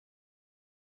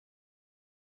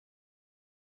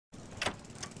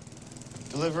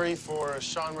Delivery for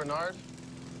Sean Renard.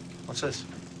 What's this?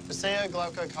 Picea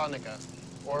glauca conica,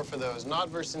 or for those not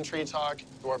versed in tree talk,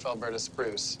 dwarf Alberta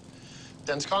spruce.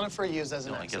 Dense conifer used as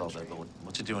an I get all accent that, tree. but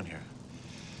what's it doing here?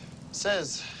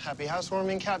 Says, happy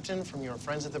housewarming, Captain, from your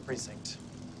friends at the precinct.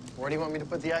 Where do you want me to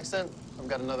put the accent? I've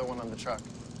got another one on the truck.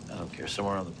 I don't care.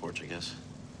 Somewhere on the porch, I guess.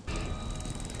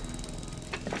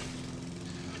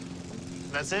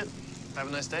 That's it. Have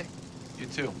a nice day. You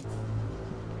too.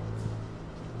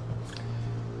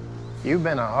 You've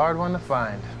been a hard one to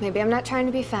find. Maybe I'm not trying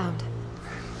to be found.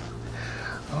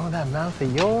 Oh, that mouth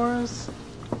of yours.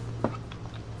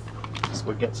 That's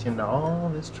what gets you into all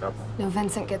this trouble. No,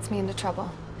 Vincent gets me into trouble.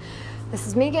 This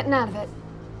is me getting out of it.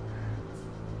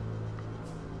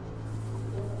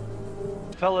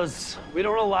 Fellas, we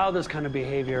don't allow this kind of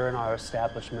behavior in our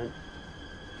establishment.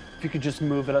 If you could just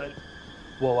move it.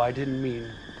 Whoa, I didn't mean.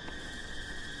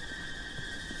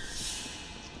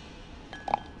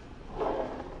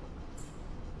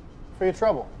 For your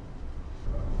trouble.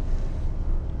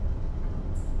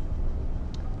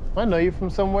 I know you from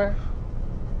somewhere.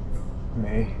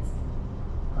 Me?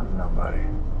 I'm nobody.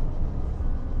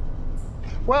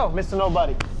 Well, Mr.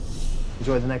 Nobody,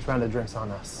 enjoy the next round of drinks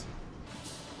on us.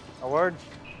 A word?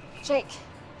 Jake.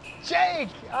 Jake!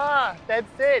 Ah,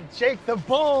 that's it. Jake the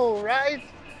Bull, right?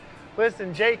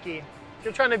 Listen, Jakey, if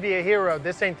you're trying to be a hero,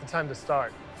 this ain't the time to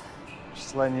start.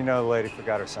 Just letting you know the lady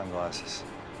forgot her sunglasses.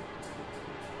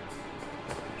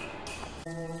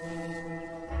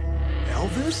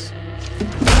 Elvis?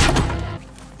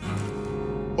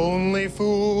 Only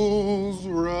fools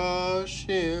rush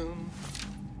in.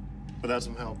 Without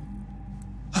some help.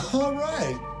 All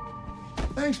right.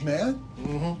 Thanks, man.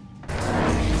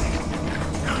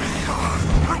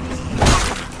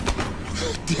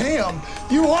 Damn,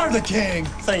 you are the king.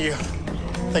 Thank you.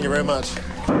 Thank you very much.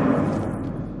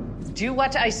 Do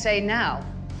what I say now.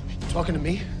 Talking to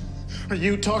me? Are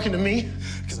you talking to me?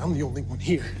 Because I'm the only one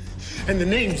here. And the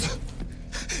name's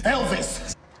Elvis.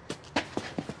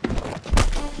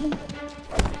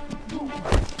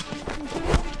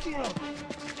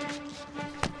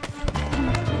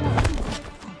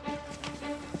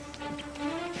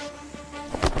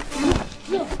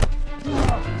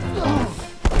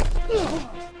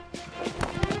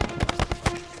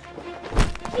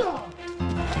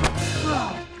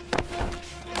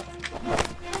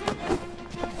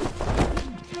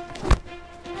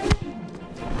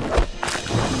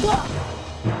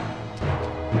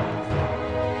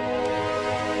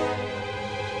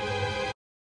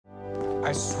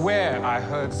 I swear I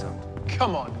heard something.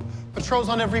 Come on. Patrols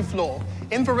on every floor,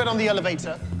 infrared on the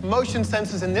elevator, motion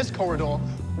sensors in this corridor,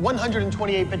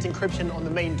 128-bit encryption on the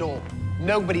main door.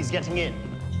 Nobody's getting in.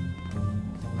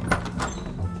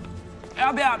 How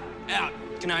about out?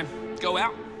 Can I go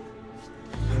out?